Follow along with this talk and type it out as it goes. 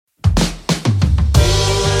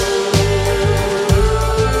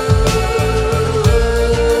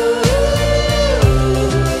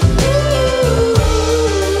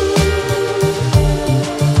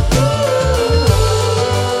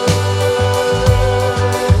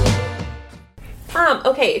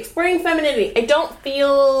okay, exploring femininity. I don't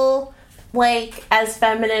feel like as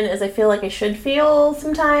feminine as I feel like I should feel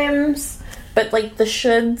sometimes. But, like, the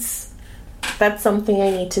shoulds, that's something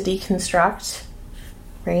I need to deconstruct,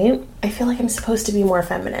 right? I feel like I'm supposed to be more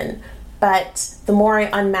feminine. But the more I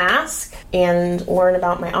unmask and learn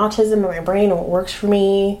about my autism and my brain and what works for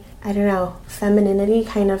me, I don't know, femininity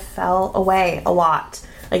kind of fell away a lot.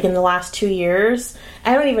 Like, in the last 2 years,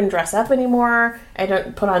 I don't even dress up anymore. I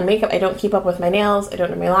don't put on makeup. I don't keep up with my nails. I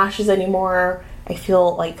don't do my lashes anymore. I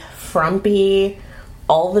feel, like, frumpy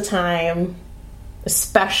all the time,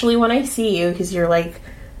 especially when I see you, because you're, like,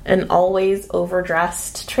 an always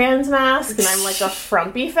overdressed trans mask, and I'm, like, a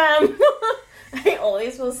frumpy femme. I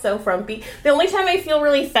always feel so frumpy. The only time I feel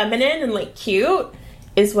really feminine and, like, cute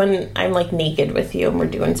is when I'm, like, naked with you and we're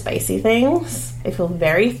doing spicy things. I feel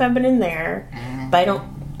very feminine there, but I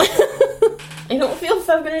don't I don't feel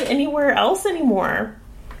feminine anywhere else anymore.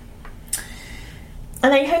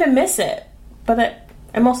 And I kind of miss it, but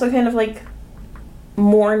I'm also kind of, like,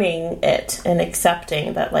 mourning it and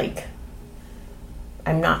accepting that, like,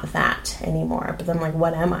 I'm not that anymore. But then, like,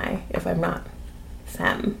 what am I if I'm not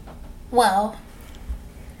femme? Well,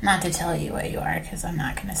 not to tell you what you are, because I'm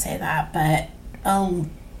not going to say that, but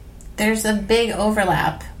there's a big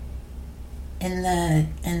overlap in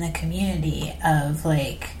the community of,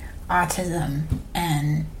 like, autism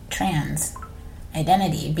and trans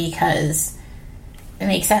identity, because it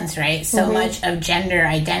makes sense, right? So much of gender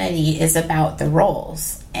identity is about the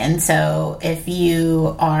roles. And so if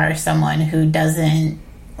you are someone who doesn't,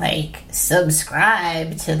 like,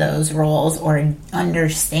 subscribe to those roles or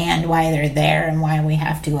understand why they're there and why we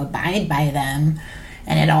have to abide by them,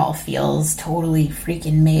 and it all feels totally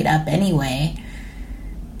freaking made up anyway,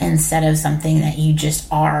 instead of something that you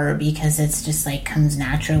just are because it's just, like, comes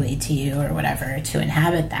naturally to you or whatever to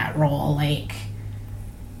inhabit that role, like,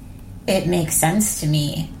 it makes sense to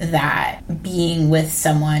me that being with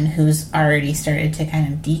someone who's already started to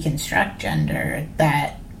kind of deconstruct gender,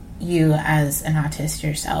 that you as an autist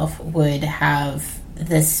yourself would have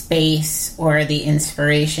the space or the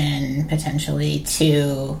inspiration potentially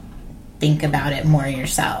to think about it more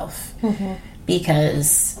yourself.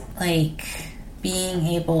 Because, like, being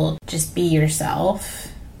able to just be yourself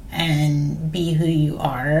and be who you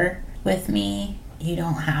are with me, you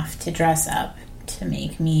don't have to dress up to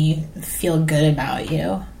make me feel good about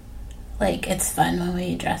you. Like, it's fun when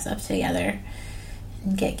we dress up together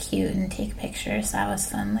and get cute and take pictures. That was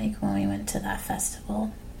fun, like, when we went to that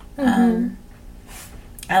festival. I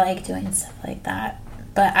like doing stuff like that.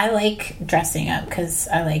 But I like dressing up because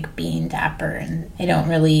I like being dapper, and I don't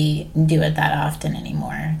really do it that often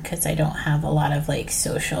anymore because I don't have a lot of, like,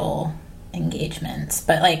 social engagements.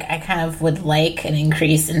 But, like, I kind of would like an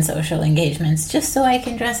increase in social engagements just so I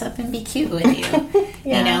can dress up and be cute with you.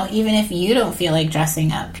 Yeah. You know, even if you don't feel like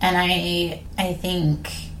dressing up. And I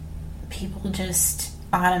think people just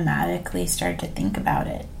automatically start to think about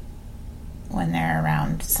it when they're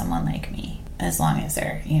around someone like me. As long as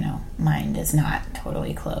their, you know, mind is not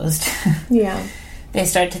totally closed. Yeah. They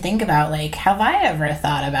start to think about, like, have I ever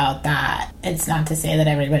thought about that? It's not to say that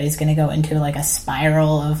everybody's going to go into, like, a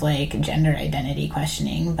spiral of, like, gender identity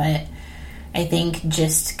questioning, but I think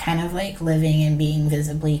just kind of, like, living and being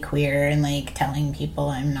visibly queer and, like, telling people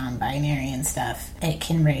I'm non-binary and stuff, it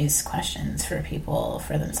can raise questions for people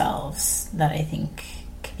for themselves that I think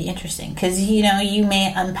could be interesting. Because, you know, you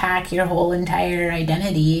may unpack your whole entire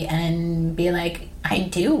identity and be like, I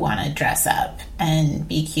do want to dress up and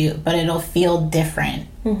be cute, but it'll feel different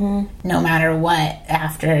no matter what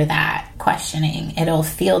after that questioning. It'll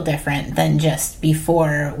feel different than just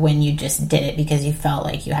before when you just did it because you felt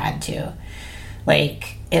like you had to.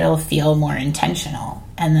 Like, it'll feel more intentional,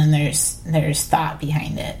 and then there's thought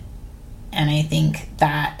behind it. And I think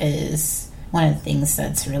that is one of the things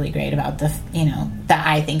that's really great about that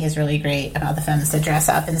I think is really great about the femmes that dress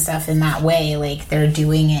up and stuff in that way. Like, they're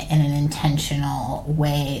doing it in an intentional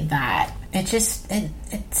way that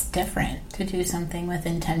it's different to do something with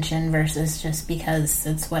intention versus just because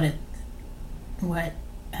it's what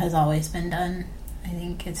has always been done. I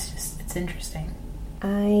think it's interesting.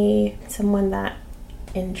 I'm someone that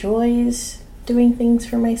enjoys doing things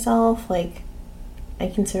for myself. Like, I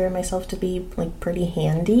consider myself to be, like, pretty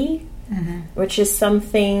handy. Which is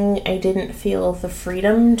something I didn't feel the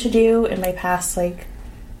freedom to do in my past, like,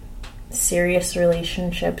 serious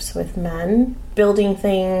relationships with men. Building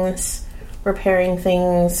things, repairing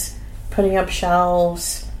things, putting up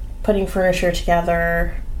shelves, putting furniture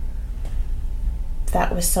together.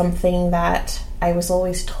 That was something that I was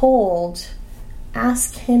always told,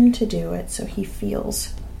 ask him to do it so he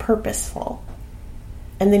feels purposeful.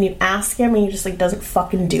 and then you ask him and he just, like, doesn't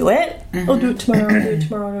fucking do it. I'll do it tomorrow, I'll do it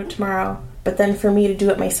tomorrow, I'll do it tomorrow. But then for me to do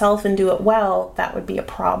it myself and do it well, that would be a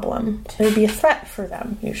problem. It would be a threat for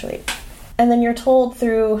them, usually. And then you're told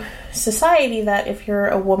through society that if you're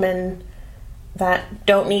a woman that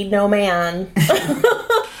don't need no man,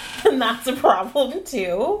 then that's a problem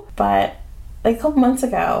too. But like a couple months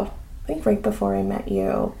ago, I think right before I met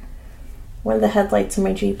you, one of the headlights in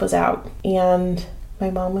my Jeep was out, and my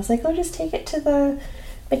mom was like, oh, just take it to the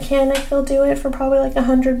mechanic, they'll do it for probably like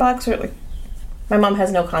 $100, or like, my mom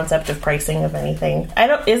has no concept of pricing of anything.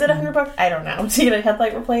 Is it $100? I don't know. To get a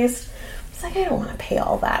headlight replaced. It's like, I don't want to pay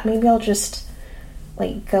all that. Maybe I'll just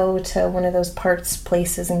like go to one of those parts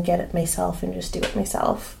places and get it myself and just do it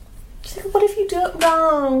myself. She's like, what if you do it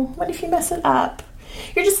wrong? What if you mess it up?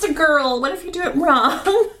 You're just a girl. What if you do it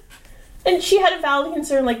wrong? And she had a valid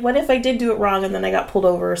concern, like, what if I did do it wrong and then I got pulled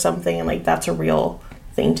over or something, and like that's a real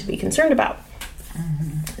thing to be concerned about.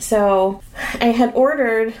 So I had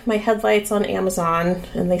ordered my headlights on Amazon,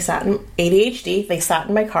 and they sat in ADHD. They sat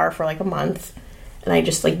in my car for like a month, and I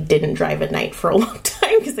just like didn't drive at night for a long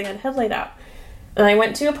time because they had a headlight out. And I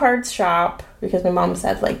went to a parts shop because my mom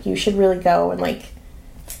said, like, you should really go and like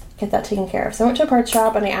get that taken care of. So I went to a parts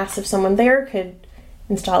shop and I asked if someone there could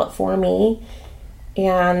install it for me.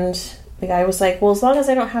 And the guy was like, well, as long as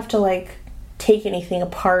I don't have to like take anything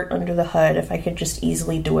apart under the hood, if I could just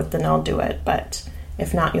easily do it, then I'll do it. But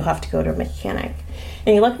if not, you'll have to go to a mechanic.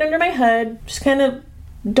 And he looked under my hood, just kind of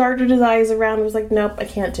darted his eyes around and was like, nope, I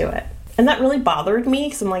can't do it. And that really bothered me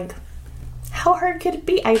because I'm like, how hard could it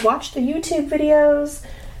be? I watched the YouTube videos.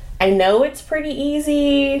 I know it's pretty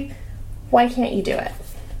easy. Why can't you do it?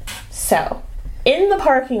 So, in the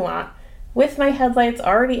parking lot, with my headlights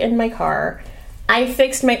already in my car, I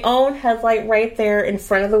fixed my own headlight right there in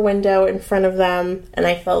front of the window, in front of them, and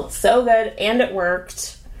I felt so good, and it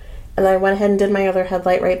worked. And I went ahead and did my other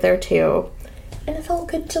headlight right there too. And it felt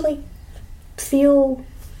good to, like, feel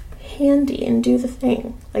handy and do the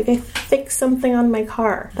thing. Like, I fixed something on my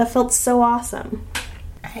car. That felt so awesome.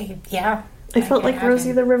 I felt like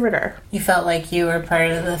Rosie the Riveter. You felt like you were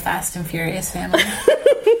part of the Fast and Furious family.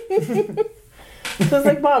 So I was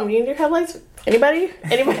like, Mom, do you need your headlights? Anybody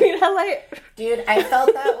need a headlight? Dude, I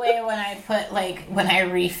felt that way when I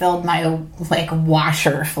refilled my, like,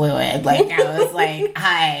 washer fluid. Like, I was like,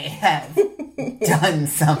 I have done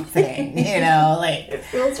something, you know? Like, it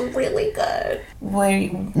feels really good.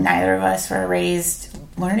 Neither of us were raised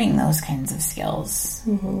learning those kinds of skills.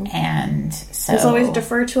 Mm-hmm. And so... Just always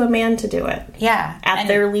defer to a man to do it. Yeah. At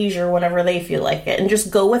their leisure, whenever they feel like it. And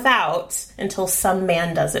just go without until some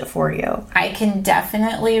man does it for you. I can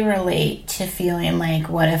definitely relate to feeling like,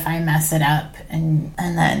 what if I mess it up and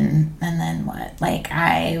then what? Like,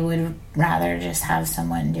 I would rather just have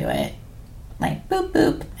someone do it, like, boop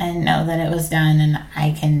boop, and know that it was done and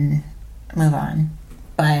I can move on.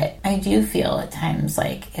 But I do feel at times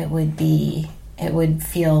like it would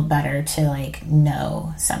feel better to, like,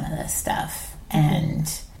 know some of this stuff. And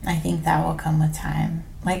I think that will come with time.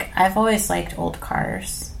 Like, I've always liked old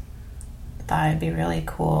cars. Thought it'd be really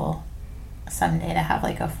cool someday to have,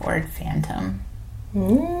 like, a Ford Phantom. You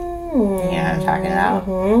know what I'm talking about?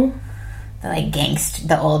 Mm-hmm.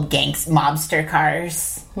 The old mobster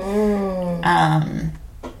cars.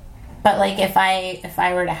 But, like, if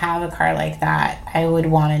I were to have a car like that, I would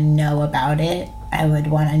want to know about it. I would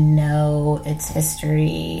want to know its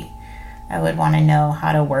history. I would want to know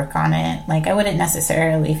how to work on it. Like, I wouldn't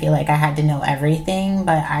necessarily feel like I had to know everything,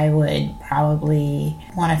 but I would probably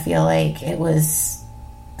want to feel like it was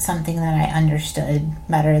something that I understood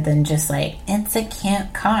better than just like, it's a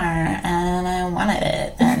cute car and I wanted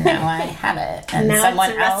it and now I have it. And now someone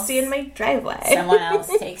it's rusty in my driveway. Someone else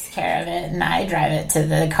takes care of it and I drive it to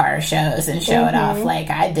the car shows and show it off like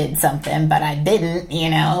I did something, but I didn't, you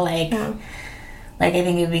know, like... Yeah. Like, I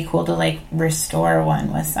think it'd be cool to, like, restore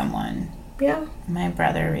one with someone. Yeah. My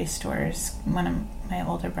brother one of my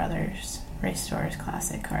older brothers restores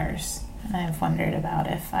classic cars. And I've wondered about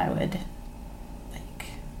if I would, like,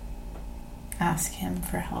 ask him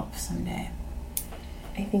for help someday.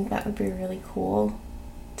 I think that would be really cool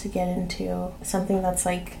to get into. Something that's,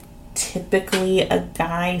 like, typically a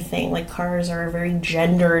guy thing. Like, cars are a very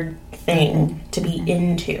gendered thing to be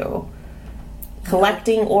into.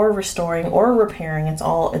 Collecting or restoring or repairing, it's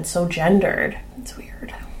so gendered. It's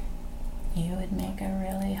weird. You would make a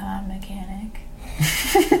really hot mechanic.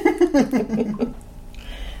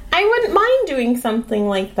 I wouldn't mind doing something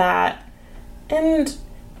like that. And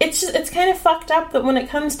it's kind of fucked up that when it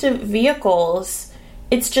comes to vehicles,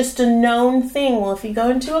 it's just a known thing. Well, if you go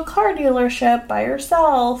into a car dealership by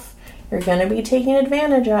yourself you're going to be taken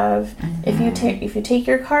advantage of. If you take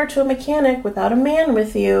your car to a mechanic without a man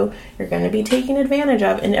with you, you're going to be taken advantage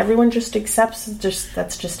of. And everyone just accepts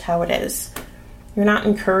that's just how it is. You're not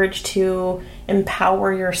encouraged to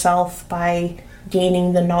empower yourself by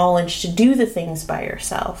gaining the knowledge to do the things by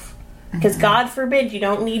yourself. Because God forbid you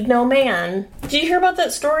don't need no man. Did you hear about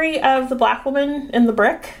that story of the black woman in the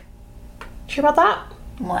brick? Did you hear about that?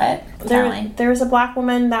 What? There was a black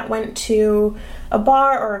woman that went to a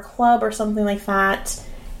bar or a club or something like that,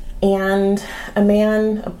 and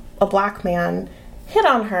a black man, hit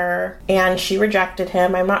on her, and she rejected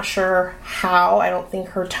him. I'm not sure how. I don't think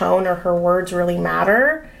her tone or her words really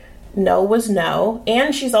matter. No was no.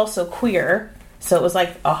 And she's also queer, so it was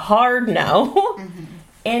like a hard no.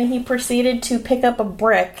 And he proceeded to pick up a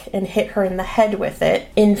brick and hit her in the head with it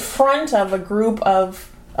in front of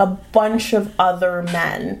a bunch of other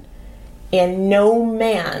men. And no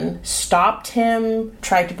man stopped him,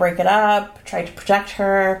 tried to break it up, tried to protect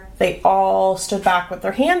her. They all stood back with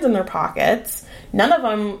their hands in their pockets. None of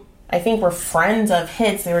them, I think, were friends of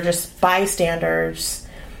his. They were just bystanders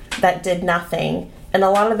that did nothing. And a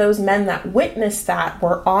lot of those men that witnessed that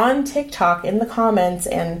were on TikTok in the comments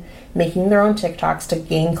and making their own TikToks to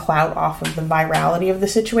gain clout off of the virality of the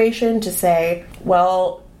situation, to say,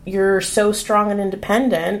 well, you're so strong and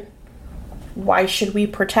independent. Why should we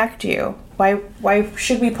protect you? Why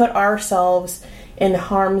should we put ourselves in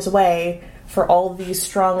harm's way for all these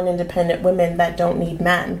strong and independent women that don't need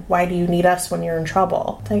men? Why do you need us when you're in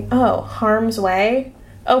trouble? It's like, oh, harm's way?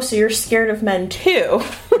 Oh, so you're scared of men too.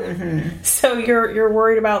 So you're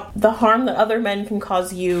worried about the harm that other men can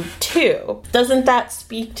cause you too. Doesn't that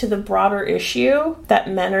speak to the broader issue that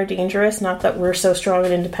men are dangerous, not that we're so strong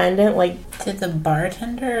and independent? Like, did the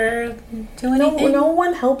bartender do anything? No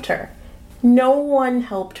one helped her. No one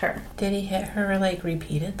helped her. Did he hit her, like,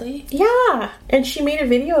 repeatedly? Yeah. And she made a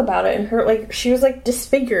video about it, and she was, like,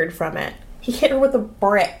 disfigured from it. He hit her with a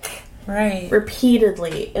brick. Right.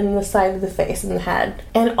 Repeatedly in the side of the face and the head.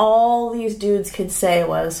 And all these dudes could say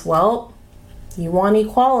was, well, you want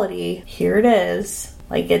equality, here it is.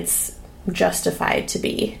 Like, it's justified to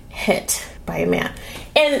be hit by a man.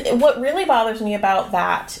 And what really bothers me about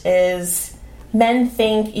that is men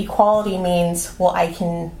think equality means, well, I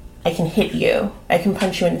can hit you. I can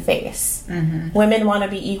punch you in the face. Women want to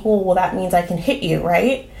be equal. Well, that means I can hit you,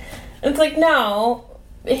 right? It's like, no.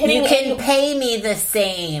 You can pay me the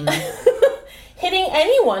same. Hitting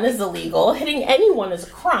anyone is illegal. Hitting anyone is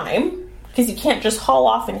a crime. Because you can't just haul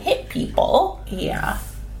off and hit people. Yeah.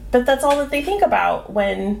 But that's all that they think about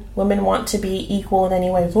when women want to be equal in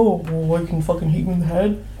any way. Oh, well, I can fucking hit you in the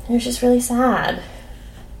head. And it's just really sad.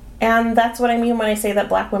 And that's what I mean when I say that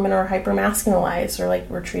black women are hyper-masculinized, or like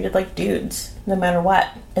we're treated like dudes, no matter what.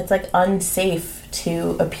 It's like unsafe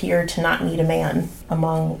to appear to not need a man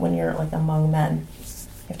when you're like among men.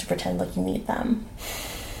 You have to pretend like you need them.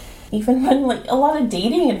 Even when, like, a lot of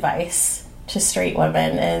dating advice to straight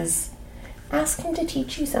women is, ask him to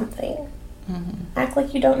teach you something. Act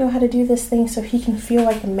like you don't know how to do this thing so he can feel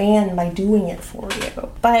like a man by doing it for you.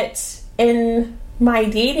 But in my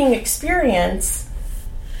dating experience,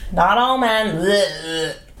 not all men,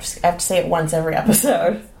 I have to say it once every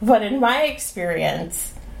episode, but in my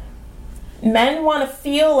experience, men want to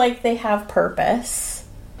feel like they have purpose.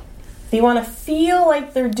 They want to feel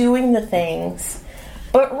like they're doing the things,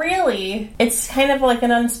 but really, it's kind of like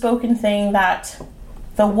an unspoken thing that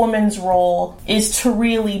the woman's role is to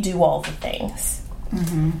really do all the things.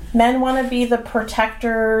 Men want to be the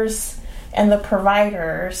protectors and the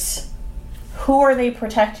providers. Who are they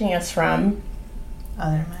protecting us from?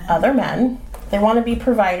 Other men. They want to be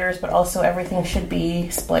providers, but also everything should be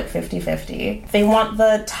split 50-50. They want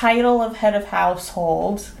the title of head of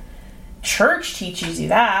household. Church teaches you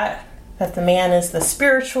that the man is the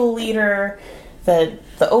spiritual leader, the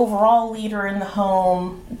overall leader in the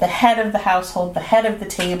home, the head of the household, the head of the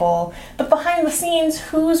table. But behind the scenes,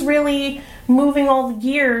 who's really moving all the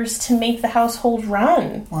gears to make the household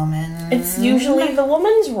run? Woman. It's usually the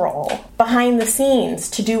woman's role behind the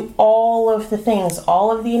scenes to do all of the things,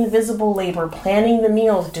 all of the invisible labor, planning the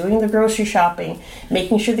meals, doing the grocery shopping,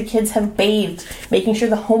 making sure the kids have bathed, making sure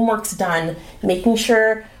the homework's done, making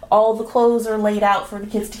sure all the clothes are laid out for the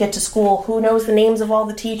kids to get to school. Who knows the names of all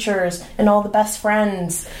the teachers and all the best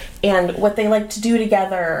friends and what they like to do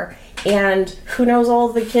together, and who knows all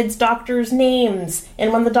the kids' doctors' names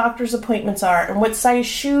and when the doctor's appointments are and what size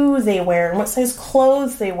shoe they wear and what size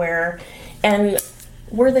clothes they wear and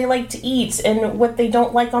where they like to eat and what they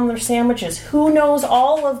don't like on their sandwiches. Who knows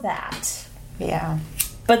all of that? Yeah.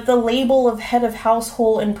 But the label of head of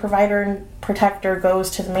household and provider and protector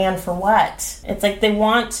goes to the man for what? It's like they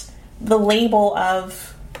want the label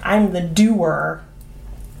of I'm the doer.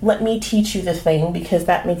 Let me teach you the thing because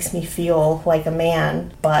that makes me feel like a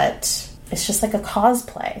man, but it's just like a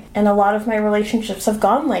cosplay. And a lot of my relationships have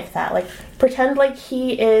gone like that. Like, pretend like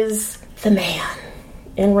he is the man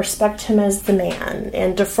and respect him as the man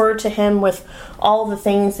and defer to him with all the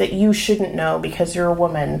things that you shouldn't know because you're a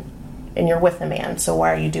woman and you're with a man. So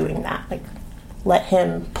why are you doing that? Like, let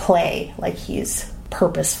him play like he's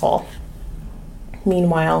purposeful.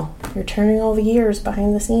 Meanwhile, you're turning all the gears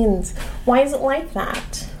behind the scenes. Why is it like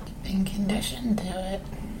that? Been conditioned to it.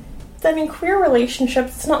 Then in queer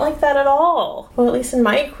relationships, it's not like that at all. Well, at least in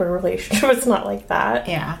my queer relationship, it's not like that.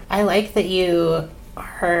 Yeah. I like that you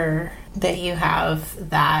have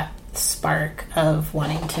that spark of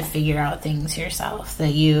wanting to figure out things yourself,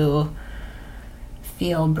 that you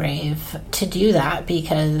feel brave to do that,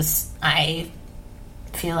 because I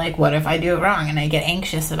feel like, what if I do it wrong? And I get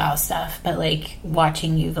anxious about stuff. But, like,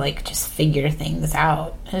 watching you, like, just figure things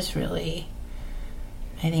out is really,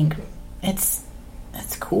 I think it's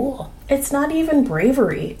cool. It's not even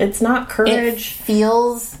bravery. It's not courage. It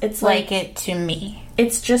feels it's like it to me.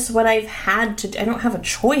 It's just what I've had to do. I don't have a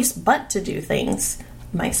choice but to do things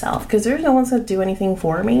myself, because there's no one's going to do anything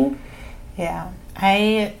for me. Yeah.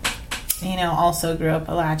 I also grew up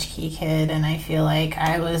a latchkey kid, and I feel like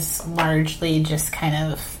I was largely just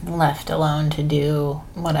kind of left alone to do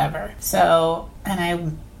whatever. So, and I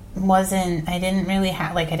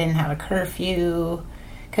didn't have a curfew,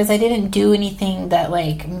 because I didn't do anything that,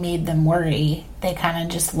 like, made them worry. They kind of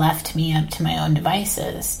just left me up to my own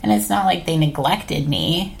devices. And it's not like they neglected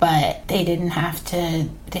me, but they didn't have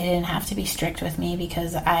to be strict with me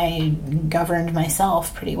because I governed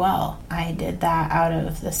myself pretty well. I did that out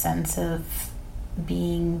of the sense of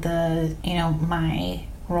being my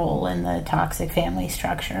role in the toxic family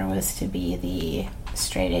structure was to be the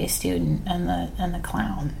straight A student and the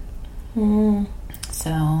clown. Mm.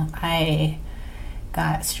 So I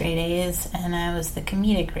got straight A's, and I was the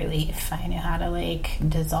comedic relief. I knew how to, like,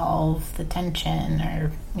 dissolve the tension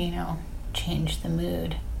or, change the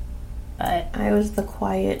mood. But I was the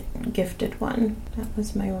quiet, gifted one. That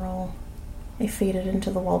was my role. I faded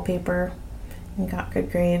into the wallpaper and got good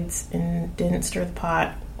grades and didn't stir the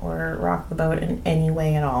pot or rock the boat in any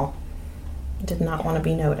way at all. Did not want to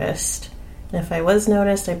be noticed. And if I was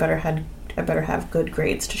noticed, I better have good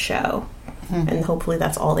grades to show. Mm-hmm. And hopefully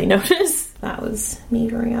that's all they notice. That was me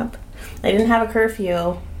growing up. I didn't have a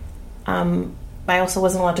curfew. I also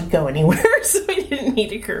wasn't allowed to go anywhere, so I didn't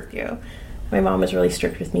need a curfew. My mom was really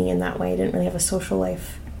strict with me in that way. I didn't really have a social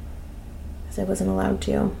life because I wasn't allowed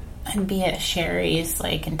to. I'd be at Sherry's,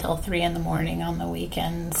 like, until 3 a.m. on the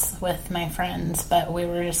weekends with my friends, but we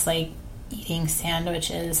were just, like, eating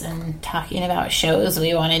sandwiches and talking about shows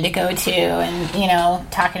we wanted to go to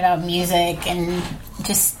and, talking about music and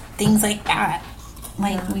just things like that.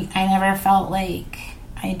 Like, I never felt like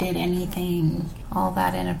I did anything all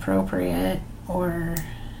that inappropriate or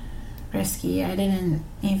risky. I didn't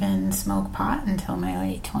even smoke pot until my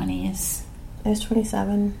late 20s. I was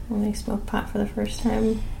 27 when I smoked pot for the first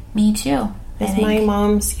time. Me too. Because my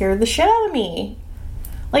mom scared the shit out of me.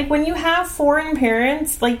 Like, when you have foreign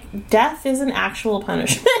parents, like, death is an actual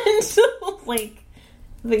punishment. Like,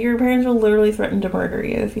 your parents will literally threaten to murder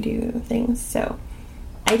you if you do things. So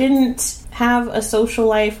I didn't have a social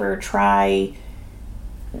life or try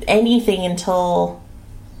anything until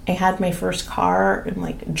I had my first car and,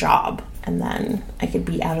 like, job. And then I could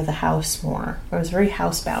be out of the house more. I was very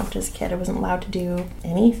housebound as a kid. I wasn't allowed to do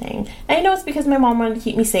anything. And I know it's because my mom wanted to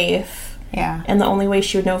keep me safe. Yeah. And the only way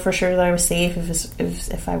she would know for sure that I was safe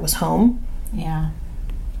if I was home. Yeah.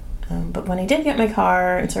 But when I did get my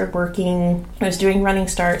car and started working, I was doing running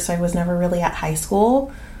start, so I was never really at high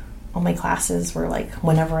school. All my classes were, like,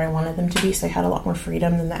 whenever I wanted them to be, so I had a lot more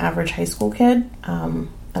freedom than the average high school kid. And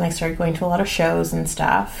I started going to a lot of shows and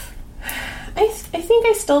stuff. I think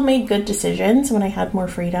I still made good decisions when I had more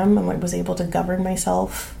freedom and was able to govern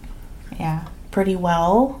myself pretty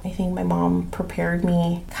well. I think my mom prepared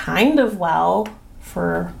me kind of well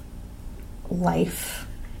for life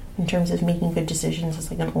in terms of making good decisions as,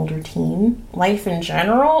 like, an older teen. Life in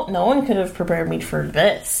general, no one could have prepared me for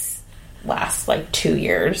this last, like, 2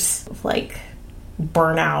 years of, like,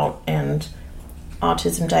 burnout and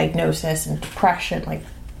autism diagnosis and depression. Like,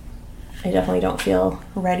 I definitely don't feel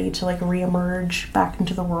ready to, like, reemerge back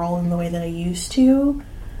into the world in the way that I used to.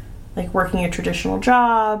 Like, working a traditional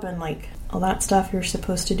job and, like, all that stuff you're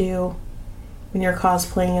supposed to do when you're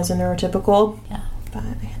cosplaying as a neurotypical. Yeah. But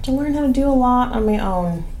I had to learn how to do a lot on my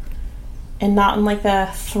own. And not in, like,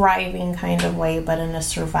 a thriving kind of way, but in a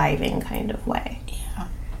surviving kind of way. Yeah.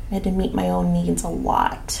 I had to meet my own needs a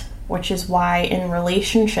lot which is why in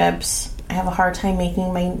relationships I have a hard time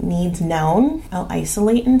making my needs known. I'll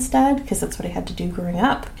isolate instead, because that's what I had to do growing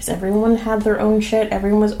up. Because everyone had their own shit.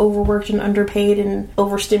 Everyone was overworked and underpaid and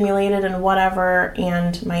overstimulated and whatever.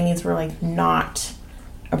 And my needs were like not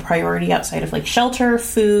a priority outside of like shelter,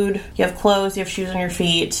 food. You have clothes, you have shoes on your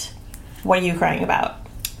feet. What are you crying about?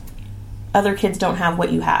 Other kids don't have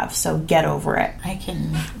what you have, so get over it. I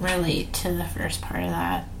can relate to the first part of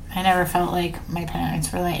that. I never felt like my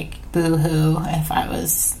parents were like boo-hoo if I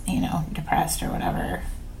was, depressed or whatever.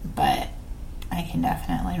 But I can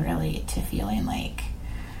definitely relate to feeling like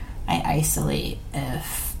I isolate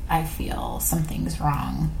if I feel something's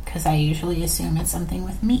wrong, because I usually assume it's something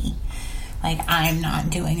with me. Like, I'm not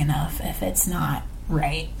doing enough if it's not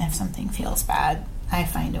right. If something feels bad, I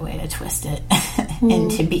find a way to twist it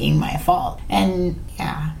into being my fault. And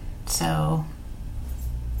yeah, so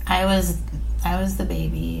I was the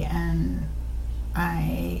baby, and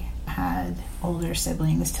I had older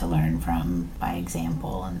siblings to learn from by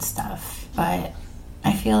example and stuff. But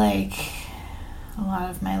I feel like a lot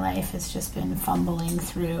of my life has just been fumbling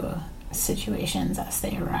through situations as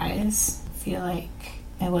they arise. I feel like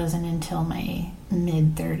it wasn't until my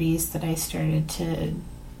mid-30s that I started to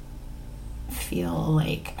feel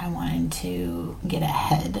like I wanted to get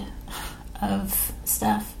ahead of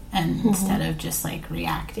stuff, and instead of just like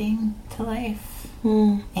reacting to life,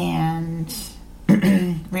 and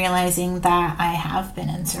realizing that I have been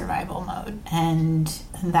in survival mode. And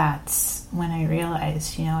that's when I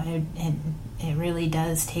realized, it really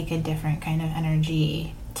does take a different kind of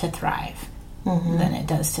energy to thrive than it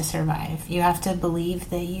does to survive. You have to believe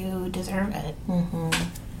that you deserve it.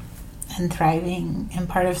 And thriving, and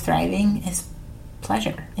part of thriving is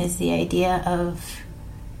pleasure, is the idea of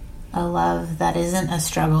a love that isn't a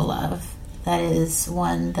struggle love, that is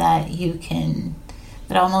one that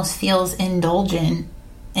that almost feels indulgent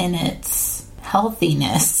in its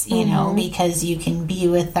healthiness, because you can be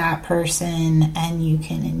with that person and you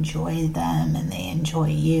can enjoy them and they enjoy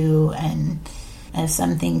you. And if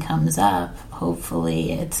something comes up,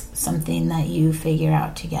 hopefully it's something that you figure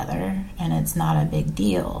out together and it's not a big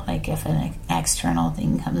deal. Like if an external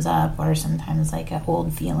thing comes up, or sometimes like an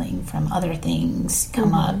old feeling from other things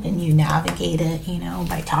come up and you navigate it,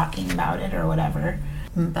 by talking about it or whatever.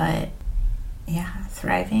 But yeah,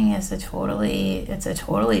 thriving is a totally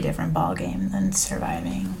different ballgame than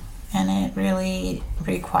surviving. And it really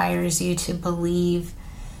requires you to believe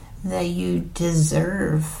that you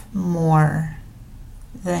deserve more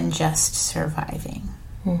than just surviving,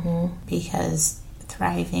 because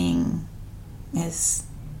thriving is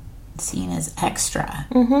seen as extra.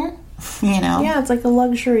 Yeah, it's like a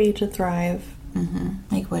luxury to thrive.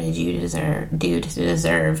 Like, what did you do to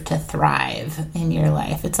deserve to thrive in your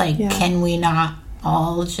life? It's like, can we not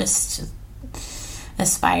all just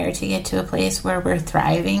aspire to get to a place where we're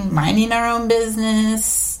thriving, minding our own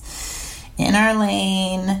business, in our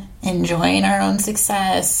lane, enjoying our own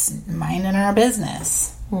success, minding our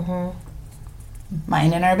business.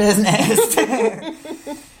 Minding our business.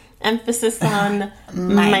 Emphasis on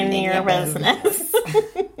minding your business.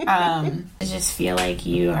 I just feel like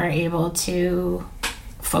you are able to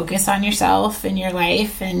focus on yourself and your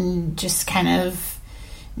life and just kind of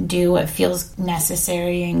do what feels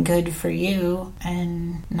necessary and good for you,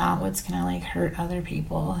 and not what's gonna like hurt other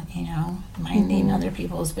people. Minding other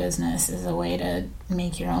people's business is a way to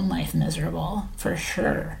make your own life miserable, for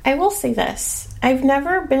sure. I will say this, I've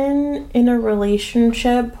never been in a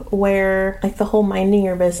relationship where like the whole minding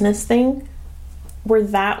your business thing, where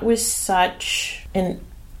that was such an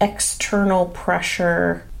external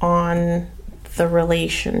pressure on the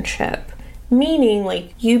relationship. Meaning,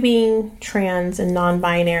 like, you being trans and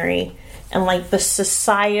non-binary, and, like, the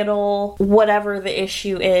societal, whatever the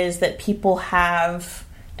issue is that people have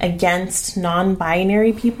against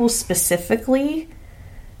non-binary people specifically,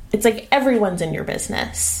 it's like everyone's in your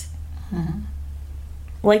business.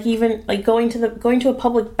 Like, even, like, going to a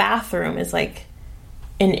public bathroom is, like,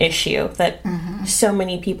 an issue that so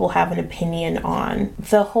many people have an opinion on.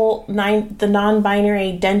 The whole the non-binary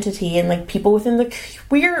identity, and like people within the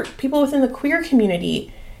queer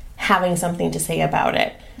community having something to say about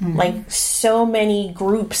it. Like so many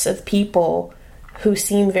groups of people who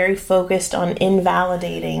seem very focused on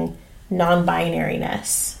invalidating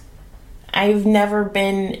non-binariness. I've never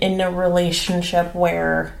been in a relationship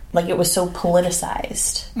where like it was so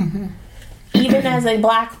politicized. Even as a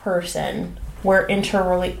Black person, where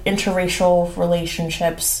interracial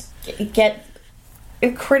relationships get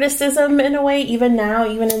criticism in a way, even now,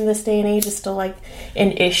 even in this day and age, is still like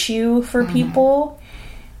an issue for people.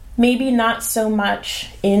 Maybe not so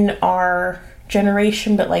much in our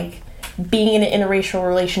generation, but like being in an interracial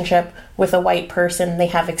relationship with a white person, they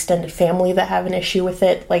have extended family that have an issue with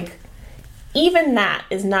it. Like, even that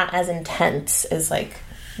is not as intense as, like,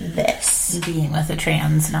 this. Being with a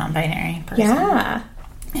trans, non-binary person. Yeah.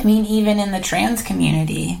 I mean, even in the trans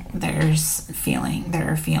community, there are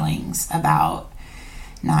feelings about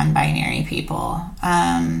non-binary people.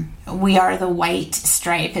 We are the white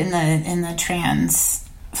stripe in the trans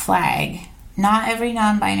flag. Not every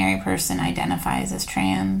non-binary person identifies as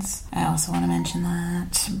trans. I also want to mention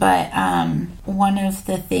that. But one of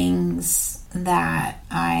the things that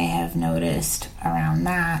I have noticed around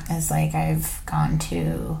that is, like, I've gone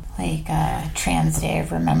to, like, a Trans Day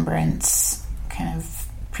of Remembrance kind of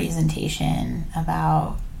presentation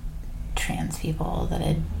about trans people that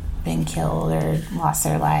had been killed or lost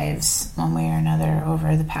their lives one way or another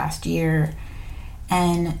over the past year.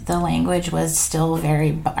 And the language was still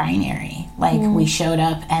very binary. Like, we showed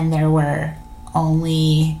up and there were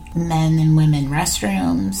only men and women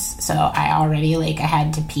restrooms. So I already, like, I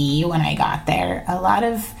had to pee when I got there. A lot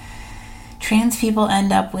of trans people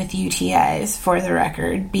end up with UTIs, for the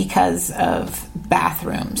record, because of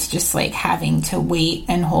bathrooms. Just, like, having to wait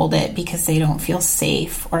and hold it because they don't feel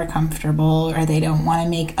safe or comfortable, or they don't want to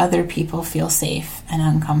make other people feel safe and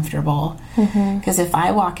uncomfortable. Because if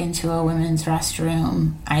I walk into a women's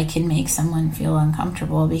restroom, I can make someone feel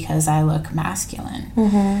uncomfortable because I look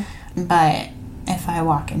masculine. But if I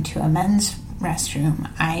walk into a men's restroom,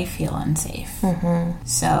 I feel unsafe.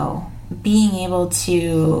 So being able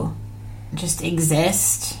to just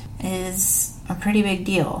exist is a pretty big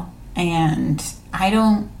deal. And I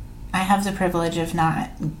have the privilege of not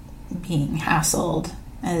being hassled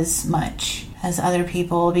as much as other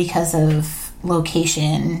people because of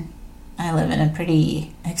location. I live in a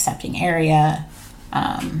pretty accepting area.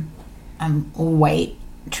 I'm white,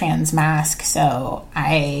 trans masc, so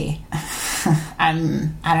I'm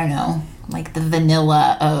I don't know, like the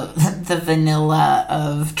vanilla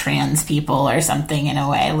of trans people or something, in a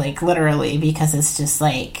way, like, literally, because it's just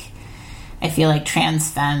like, I feel like trans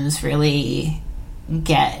femmes really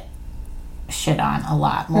get shit on a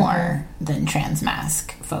lot more than trans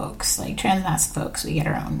masc folks. Like, trans masc folks, we get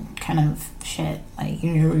our own kind of shit, like,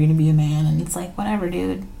 you're never gonna be a man, and it's like, whatever,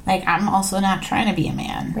 dude. Like, I'm also not trying to be a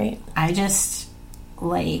man. Right. I just,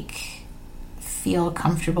 like, feel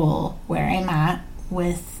comfortable where I'm at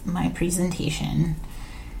with my presentation,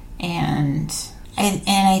 and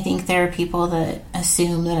I think there are people that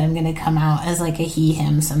assume that I'm going to come out as, like, a he,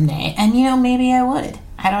 him someday, and, you know, maybe I would.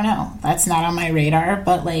 I don't know. That's not on my radar,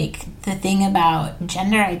 but, like, the thing about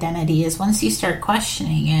gender identity is once you start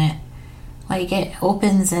questioning it, like, it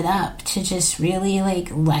opens it up to just really, like,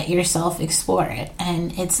 let yourself explore it,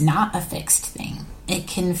 and it's not a fixed thing. It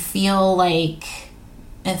can feel like,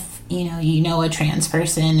 if, you know a trans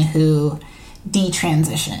person who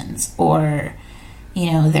detransitions, or,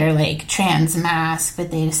 they're, like, trans masc,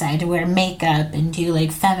 but they decide to wear makeup and do,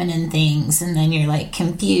 like, feminine things, and then you're, like,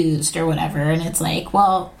 confused or whatever, and it's like,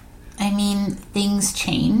 well, I mean, things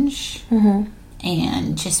change,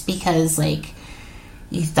 and just because, like,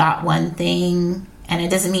 you thought one thing, and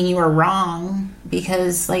it doesn't mean you were wrong,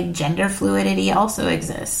 because, like, gender fluidity also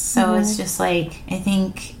exists. So it's just, like, I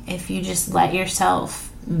think if you just let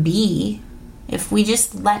yourself be, if we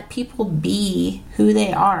just let people be who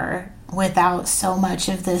they are without so much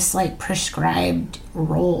of this, like, prescribed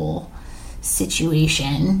role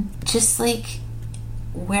situation, just, like,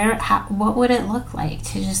 what would it look like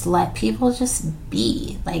to just let people just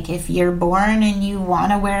be? Like, if you're born and you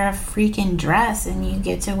want to wear a freaking dress, and you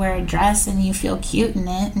get to wear a dress and you feel cute in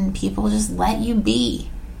it, and people just let you be.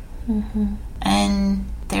 And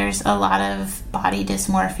there's a lot of body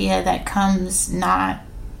dysmorphia that comes not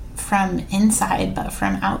from inside but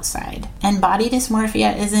from outside, and body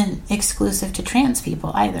dysmorphia isn't exclusive to trans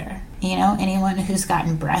people either. Anyone who's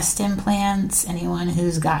gotten breast implants, anyone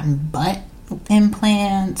who's gotten butt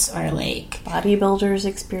implants, or, like, bodybuilders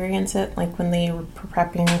experience it, like, when they were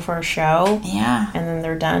prepping for a show, and then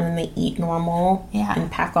they're done and they eat normal,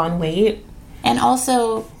 and pack on weight. And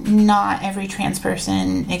also, not every trans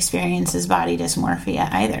person experiences body dysmorphia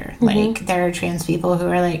either. Like, there are trans people who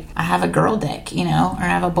are like, I have a girl dick, or I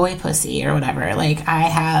have a boy pussy, or whatever. Like, I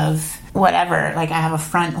have whatever. Like, I have a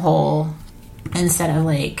front hole instead of,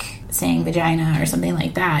 like, saying vagina or something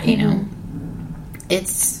like that, you know.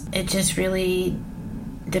 It just really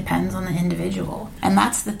depends on the individual. And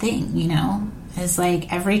that's the thing, is,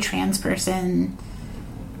 like, every trans person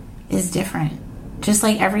is different. just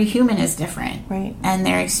like every human is different. Right. And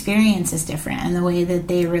their experience is different. And the way that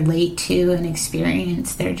they relate to and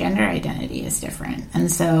experience their gender identity is different.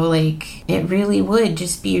 And so, like, it really would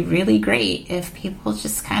just be really great if people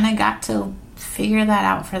just kind of got to figure that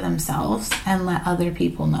out for themselves and let other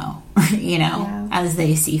people know, as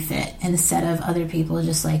they see fit, instead of other people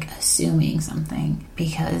just, like, assuming something.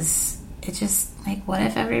 Because it just, like, what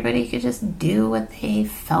if everybody could just do what they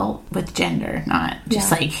felt with gender, not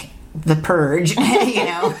just, like, the purge,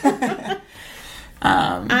 I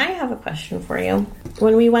have a question for you.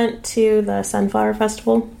 When we went to the Sunflower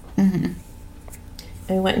Festival, Mm-hmm.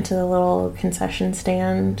 I went into the little concession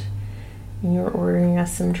stand, and you were ordering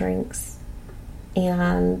us some drinks,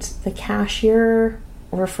 and the cashier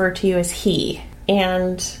referred to you as he,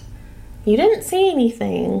 and you didn't say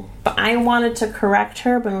anything, but I wanted to correct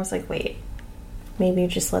her, but I was like, wait, maybe you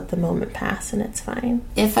just let the moment pass and it's fine.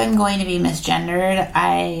 If I'm going to be misgendered,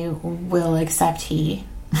 I will accept he.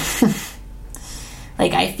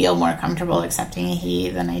 Like, I feel more comfortable accepting a he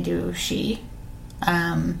than I do she.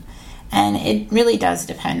 And it really does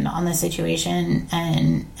depend on the situation,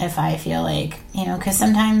 and if I feel like, because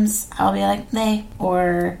sometimes I'll be like, they,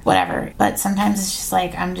 or whatever, but sometimes it's just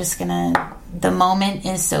like, I'm just gonna, the moment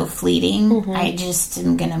is so fleeting, Mm-hmm. I just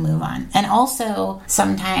am gonna move on. And also,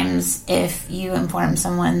 sometimes if you inform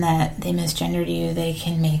someone that they misgendered you, they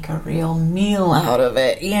can make a real meal out of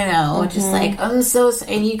it, Mm-hmm. just like, I'm so,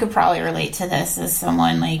 and you could probably relate to this as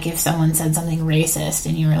someone, like, if someone said something racist,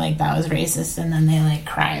 and you were like, that was racist, and then they, like,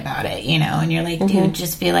 cry about it, and you're like, Mm-hmm. dude,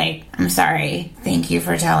 just be like, I'm sorry, thank you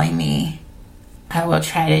for telling me, I will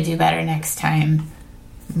try to do better next time.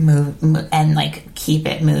 Move and, like, keep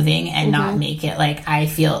it moving and not make it like I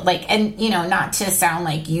feel like, and not to sound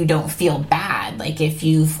like you don't feel bad, like, if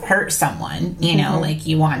you've hurt someone, like,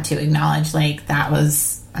 you want to acknowledge, like,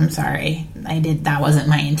 I'm sorry, that wasn't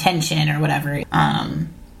my intention or whatever,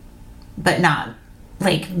 but not,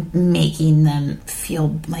 like, making them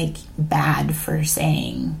feel, like, bad for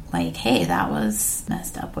saying, like, hey, that was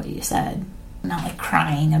messed up what you said. Not, like,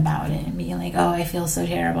 crying about it and being like, oh, I feel so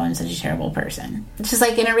terrible, I'm such a terrible person. It's just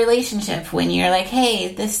like in a relationship when you're like,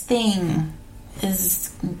 hey, this thing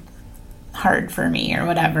is hard for me or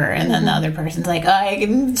whatever, and then the other person's like, oh,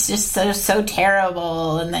 it's just so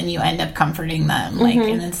terrible, and then you end up comforting them, like,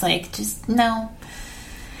 and it's like, just no,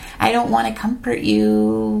 I don't want to comfort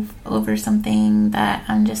you over something that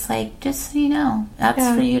I'm just like, just so you know,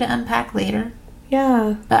 that's for you to unpack later.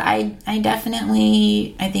 Yeah. But I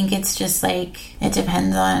think it's just, like, it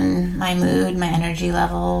depends on my mood, my energy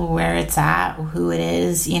level, where it's at, who it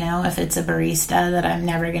is, if it's a barista that I'm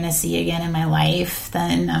never going to see again in my life,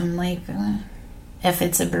 then I'm like, if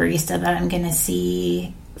it's a barista that I'm going to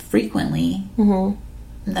see frequently, then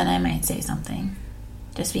I might say something.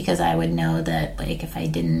 Just because I would know that, like, if I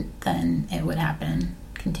didn't, then it would happen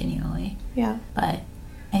continually. Yeah. But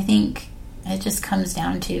I think it just comes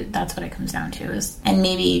down to, that's what it comes down to, is, and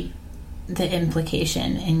maybe the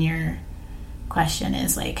implication in your question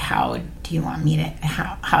is, like, how do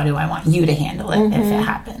I want you to handle it if it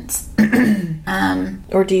happens?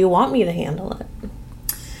 Or do you want me to handle it?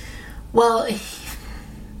 Well,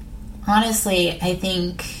 honestly, I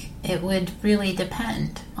think it would really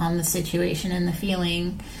depend on the situation and the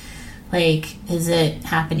feeling. Like, is it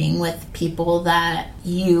happening with people that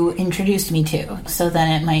you introduced me to? So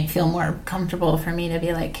then it might feel more comfortable for me to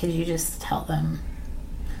be like, could you just tell them?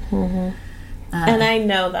 And I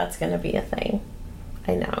know that's going to be a thing.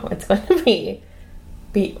 I know it's going to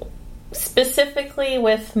be specifically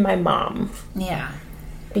with my mom. Yeah.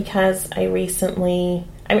 Because I recently,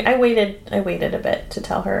 I waited a bit to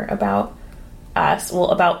tell her about us. Well,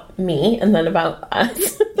 about me, and then about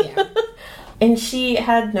us. Yeah. And she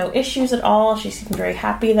had no issues at all. She seemed very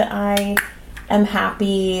happy that I am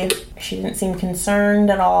happy. She didn't seem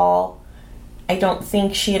concerned at all. I don't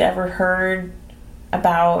think she had ever heard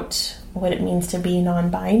about what it means to be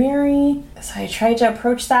non-binary. So I tried to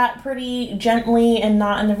approach that pretty gently and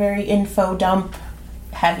not in a very info dump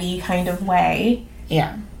heavy kind of way.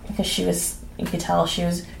 Yeah. Because you could tell she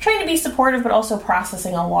was trying to be supportive but also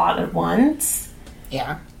processing a lot at once.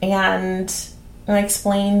 Yeah. And I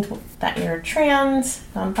explained that you're trans,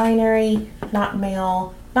 non-binary, not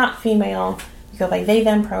male, not female. You go by they,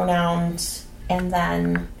 them pronouns. And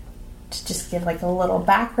then to just give, like, a little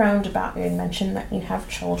background about you and mention that you have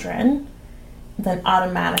children. Then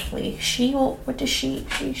automatically, what does she,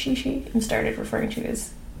 and started referring to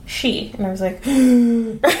as she. And I was like,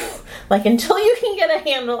 like, until you can get a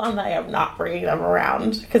handle on that, I'm not bringing them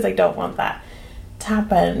around because I don't want that to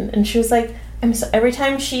happen. And she was like, every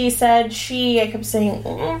time she said she, I kept saying,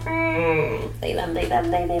 they, them,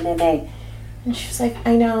 they. And she was like,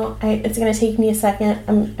 I know, it's going to take me a second.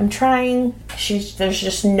 I'm trying. There's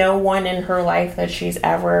just no one in her life that she's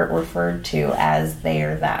ever referred to as they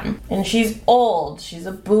or them. And she's old. She's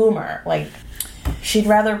a boomer. Like,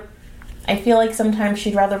 I feel like sometimes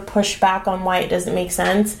she'd rather push back on why it doesn't make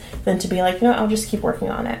sense than to be like, I'll just keep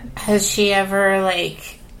working on it. Has she ever,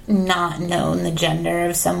 like, not known the gender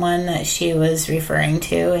of someone that she was referring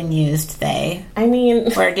to and used they? I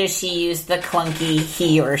mean... Or does she use the clunky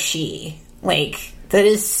he or she? Like, that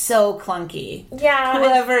is so clunky. Yeah.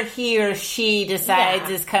 Whoever he or she decides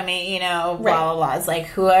is coming, blah, blah, blah. It's like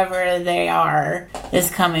whoever they are is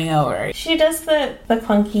coming over. She does the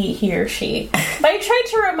clunky he or she. But I tried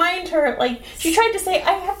to remind her, like, she tried to say,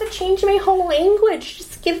 I have to change my whole language.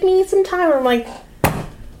 Just give me some time. I'm like,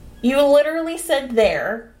 you literally said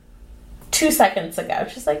there 2 seconds ago.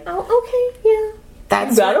 She's like, oh, okay, yeah.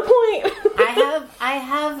 That's got a point. I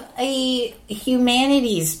have a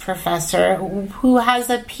humanities professor who has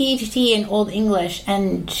a PhD in Old English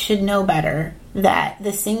and should know better that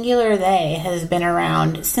the singular they has been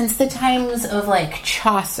around since the times of, like,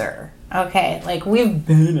 Chaucer. Okay, like, we've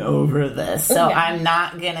been over this, so I'm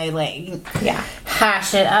not gonna, like,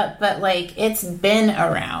 hash it up, but, like, it's been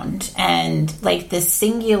around. And, like, the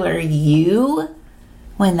singular you,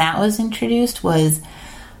 when that was introduced, was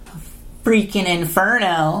freaking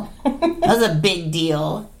inferno. That was a big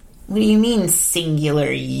deal. What do you mean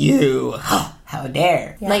singular you? How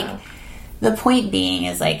dare. Yeah. Like, the point being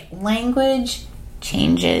is, like, language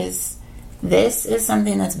changes. This is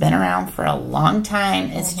something that's been around for a long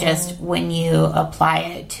time. It's just when you apply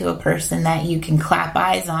it to a person that you can clap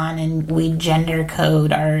eyes on, and we gender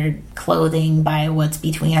code our clothing by what's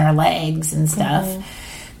between our legs and stuff,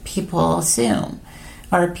 people assume.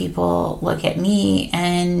 Or people look at me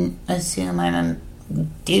and assume I'm a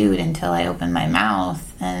dude until I open my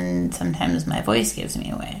mouth, and sometimes my voice gives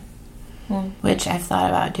me away. Which I've thought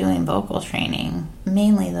about doing vocal training,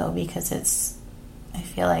 mainly though because I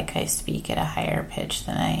feel like I speak at a higher pitch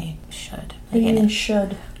than I should.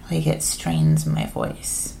 Like it strains my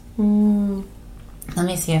voice. Let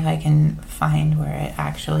me see if I can find where it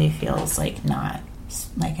actually feels like not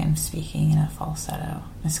like I'm speaking in a falsetto.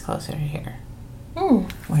 It's closer to here.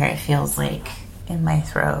 Where it feels like in my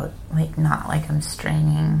throat, like not like I'm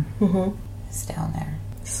straining. It's down there.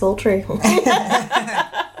 Sultry.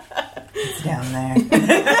 It's down there.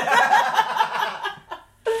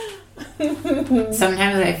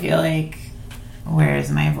 Sometimes I feel like, where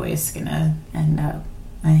is my voice gonna end up?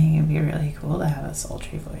 I think it'd be really cool to have a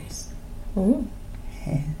sultry voice.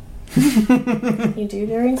 Yeah. You do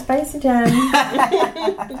during spicy time.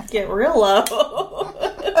 Get real low.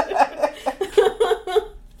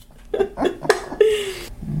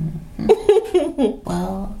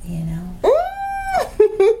 Well,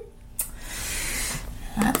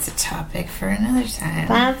 that's a topic for another time.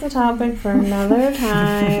 That's a topic for another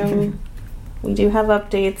time. We do have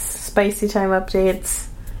updates, spicy time updates.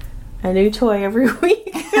 A new toy every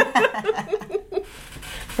week.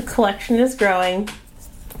 The collection is growing,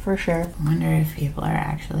 for sure. I wonder if people are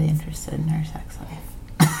actually interested in our sex life.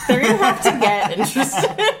 They're going to have to get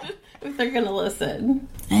interested if they're going to listen.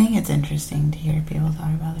 I think it's interesting to hear people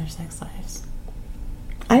talk about their sex lives.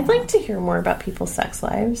 I'd like to hear more about people's sex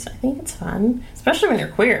lives. I think it's fun. Especially when you're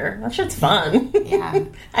queer. That shit's fun. Yeah.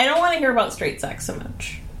 I don't want to hear about straight sex so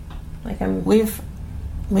much. Like, We've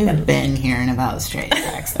been hearing about straight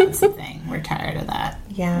sex. That's the thing. We're tired of that.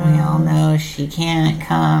 Yeah. We all know she can't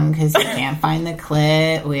come because you can't find the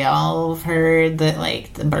clit. We all have heard that,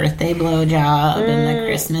 like, the birthday blowjob and the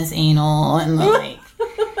Christmas anal and the, like...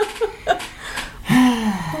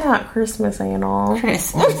 Not Christmas anal.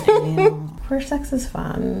 Christmas anal. Queer sex is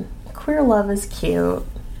fun. Queer love is cute.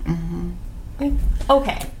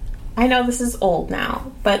 Okay. I know this is old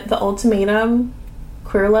now, but the Ultimatum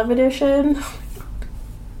Queer Love Edition...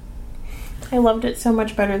 I loved it so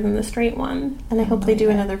much better than the straight one. And I hope they do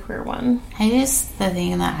another queer one. The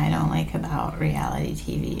thing that I don't like about reality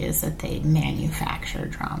TV is that they manufacture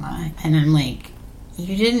drama. And I'm like,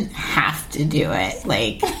 you didn't have to do it.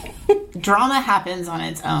 Like, drama happens on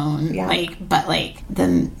its own. Yeah. Like, but like,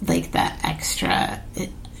 that extra... I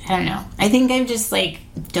don't know. I think I just, like,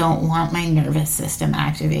 don't want my nervous system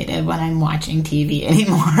activated when I'm watching TV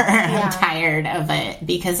anymore. Yeah. I'm tired of it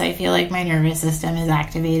because I feel like my nervous system is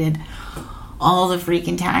activated all the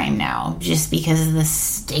freaking time now just because of the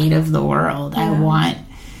state of the world. Yeah. I want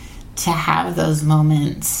to have those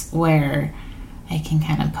moments where I can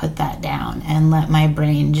kind of put that down and let my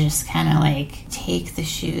brain just kind of, like, take the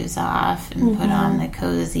shoes off and put on the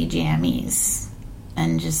cozy jammies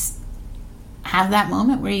and just have that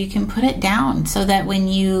moment where you can put it down so that when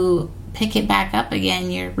you pick it back up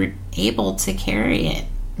again, you're able to carry it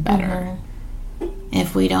better.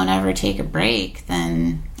 If we don't ever take a break,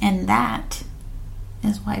 then, and that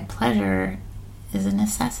is why pleasure is a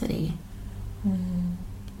necessity.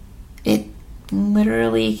 It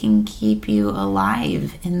literally can keep you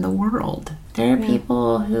alive in the world. There are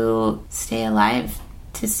people who stay alive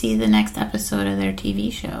to see the next episode of their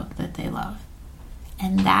TV show that they love.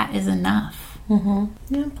 And that is enough.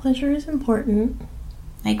 Yeah, pleasure is important.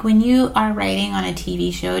 Like, when you are writing on a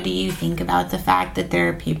TV show, do you think about the fact that there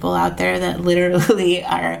are people out there that literally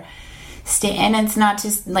are and it's not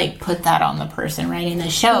just, like, put that on the person writing the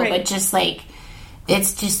show, but just, like,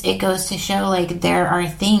 it goes to show, like, there are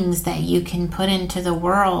things that you can put into the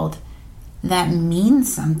world that mean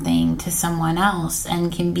something to someone else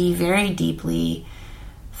and can be very deeply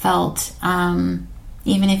felt,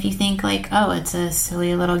 even if you think, like, oh, it's a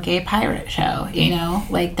silly little gay pirate show, you know?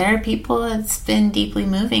 Like, there are people it's been deeply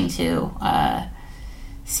moving to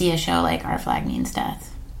see a show like Our Flag Means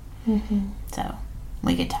Death. So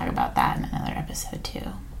we could talk about that in another episode, too.